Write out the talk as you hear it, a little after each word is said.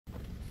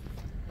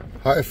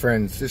Hi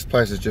friends, this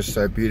place is just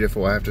so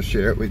beautiful. I have to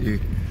share it with you.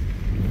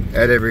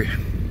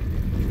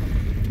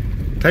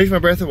 Takes my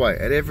breath away.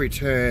 At every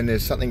turn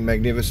there's something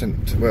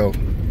magnificent. Well,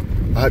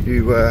 I hope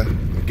you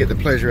get the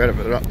pleasure out of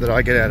it that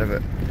I get out of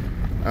it.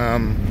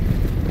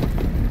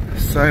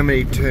 So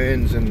many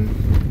turns and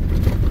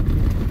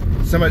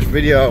so much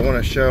video I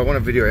want to show. I want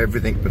to video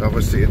everything, but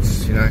obviously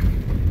it's, you know,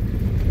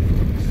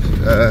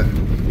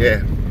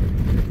 yeah.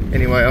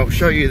 Anyway, I'll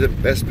show you the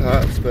best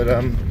parts, but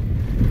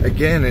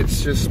again,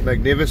 it's just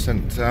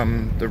magnificent.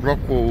 The rock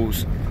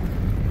walls,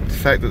 the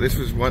fact that this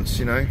was once,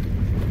 you know,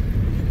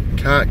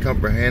 can't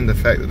comprehend the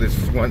fact that this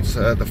was once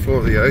the floor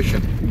of the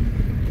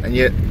ocean, and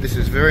yet this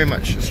is very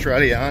much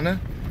Australiana.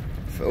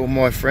 For all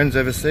my friends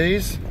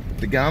overseas,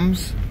 the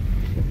gums,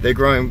 they're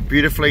growing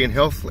beautifully and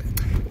healthily.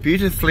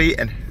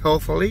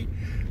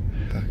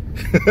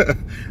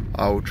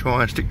 I'll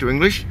try and stick to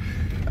English.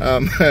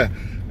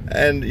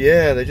 And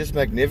yeah, they're just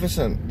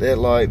magnificent. They're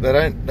like,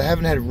 they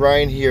haven't had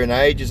rain here in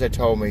ages, they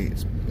told me.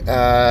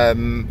 I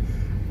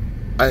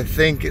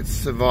think it's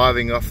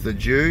surviving off the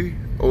dew,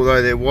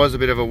 although there was a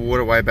bit of a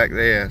waterway back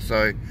there,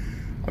 so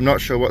I'm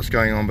not sure what's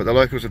going on, but the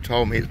locals have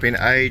told me it's been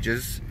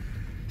ages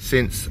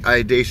since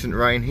a decent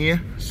rain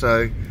here.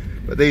 So,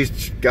 but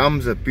these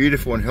gums are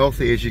beautiful and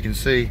healthy, as you can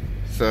see.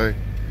 So,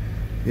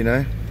 you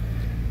know,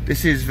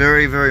 this is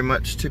very, very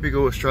much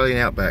typical Australian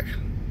outback.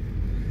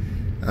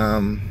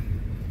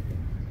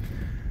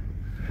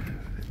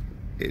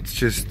 It's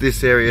just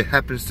this area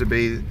happens to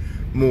be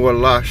more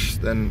lush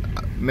than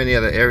many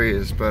other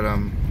areas, but I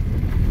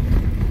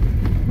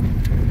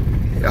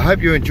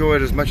hope you enjoy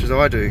it as much as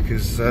I do,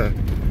 because I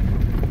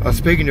was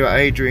speaking to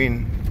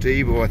Adrian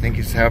Debo, I think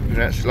is how I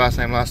pronounced his last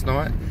name, last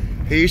night.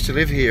 He used to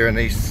live here and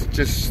he's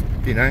just,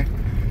 you know,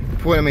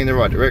 pointing me in the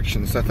right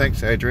direction, so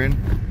thanks Adrian,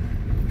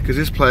 because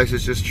this place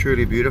is just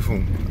truly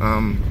beautiful.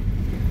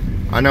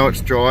 I know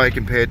it's dry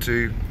compared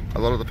to a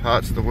lot of the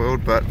parts of the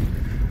world, but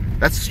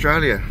that's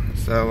Australia,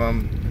 so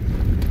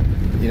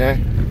you know,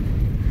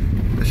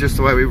 it's just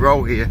the way we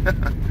roll here.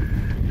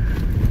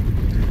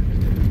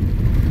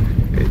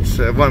 It's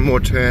one more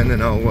turn,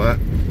 then I'll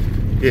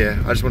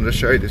yeah, I just wanted to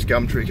show you this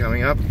gum tree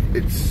coming up.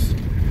 It's,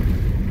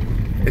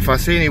 if I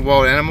see any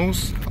wild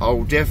animals,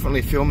 I'll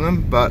definitely film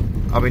them, but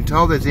I've been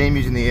told there's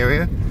emus in the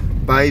area,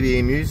 baby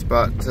emus,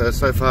 but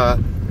so far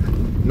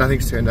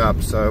nothing's turned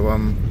up. So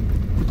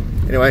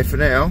anyway, for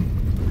now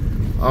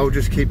I'll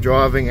just keep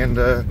driving and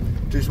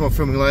do some more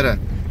filming later.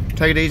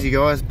 Take it easy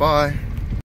guys, bye.